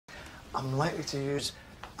I'm likely to use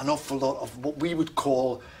an awful lot of what we would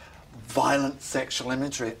call violent sexual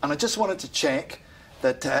imagery. And I just wanted to check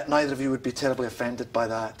that neither of you would be terribly offended by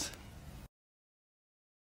that.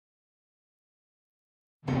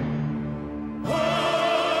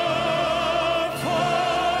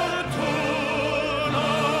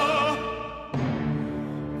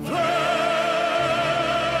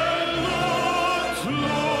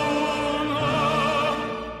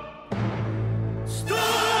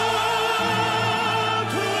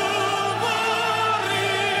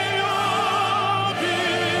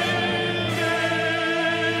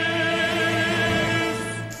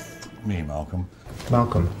 Me, Malcolm.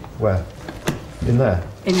 Malcolm? Where? In there?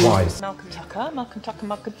 Why? Malcolm Tucker, Malcolm Tucker,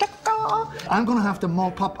 Malcolm Tucker. I'm gonna have to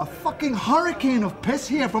mop up a fucking hurricane of piss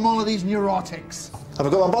here from all of these neurotics. Have I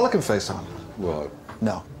got my bollocking face on? What?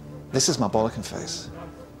 No, this is my bollocking face.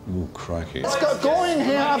 Ooh, crikey. Let's get going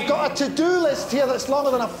here. I've got a to-do list here that's longer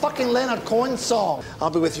than a fucking Leonard Cohen song. I'll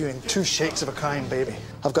be with you in 2 shakes of a crying baby.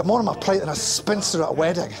 I've got more on my plate than a spinster at a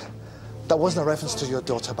wedding. That wasn't a reference to your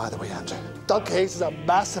daughter, by the way, Andrew. Doug Hayes is a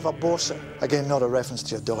massive abortion. Again, not a reference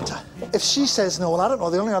to your daughter. If she says no, well, I don't know,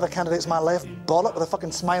 the only other candidate's my left bollock with a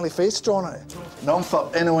fucking smiley face drawn on it.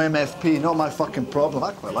 Non-fuck, NOMFP, not my fucking problem.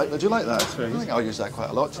 I quite like that. Did you like that? I think I'll use that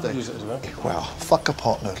quite a lot today. I'll use it as well. Well, fuck a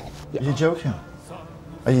pot noodle. Are you joking?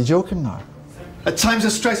 Are you joking now? At times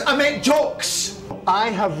of stress, I make jokes!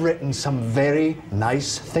 I have written some very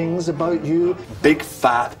nice things about you. Big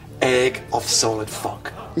fat egg of solid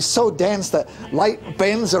fuck. He's so dense that light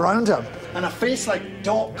bends around him. And a face like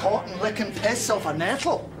Doc Cotton licking piss off a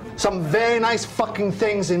nettle. Some very nice fucking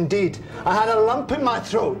things indeed. I had a lump in my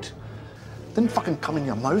throat. Didn't fucking come in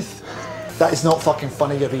your mouth. That is not fucking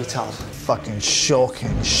funny, you retard. Fucking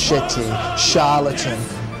shocking, shitty, charlatan,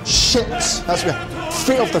 shit. That's what.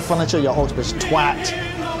 Feet off the furniture, you hogbish twat.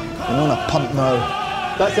 You're on a punt now.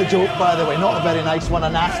 That's a joke, by the way, not a very nice one, a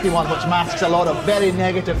nasty one, which masks a lot of very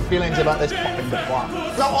negative feelings about this fucking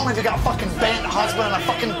twat. Not only have you got a fucking bent husband and a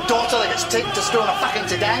fucking daughter that gets taken to school in a fucking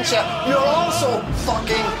sedan, you're also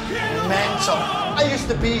fucking mental. I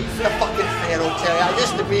used to be the fucking pharaoh, Terry. I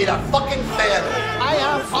used to be the fucking pharaoh. I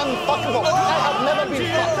am unfuckable. I have never been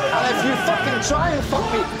fucked. And if you fucking try and fuck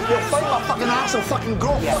me, you'll find my fucking ass will fucking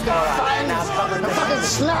grow fucking fangs and fucking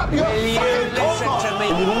slap your fucking cock off.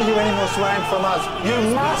 And you won't hear any more swearing from us. You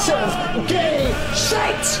massive gay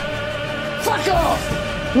shit! Fuck off!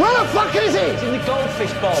 Where the fuck is he? It's in the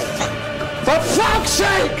goldfish bowl. For fuck's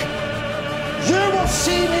sake! You will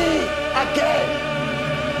see me again!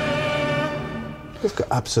 You've got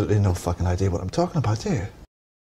absolutely no fucking idea what I'm talking about, do you?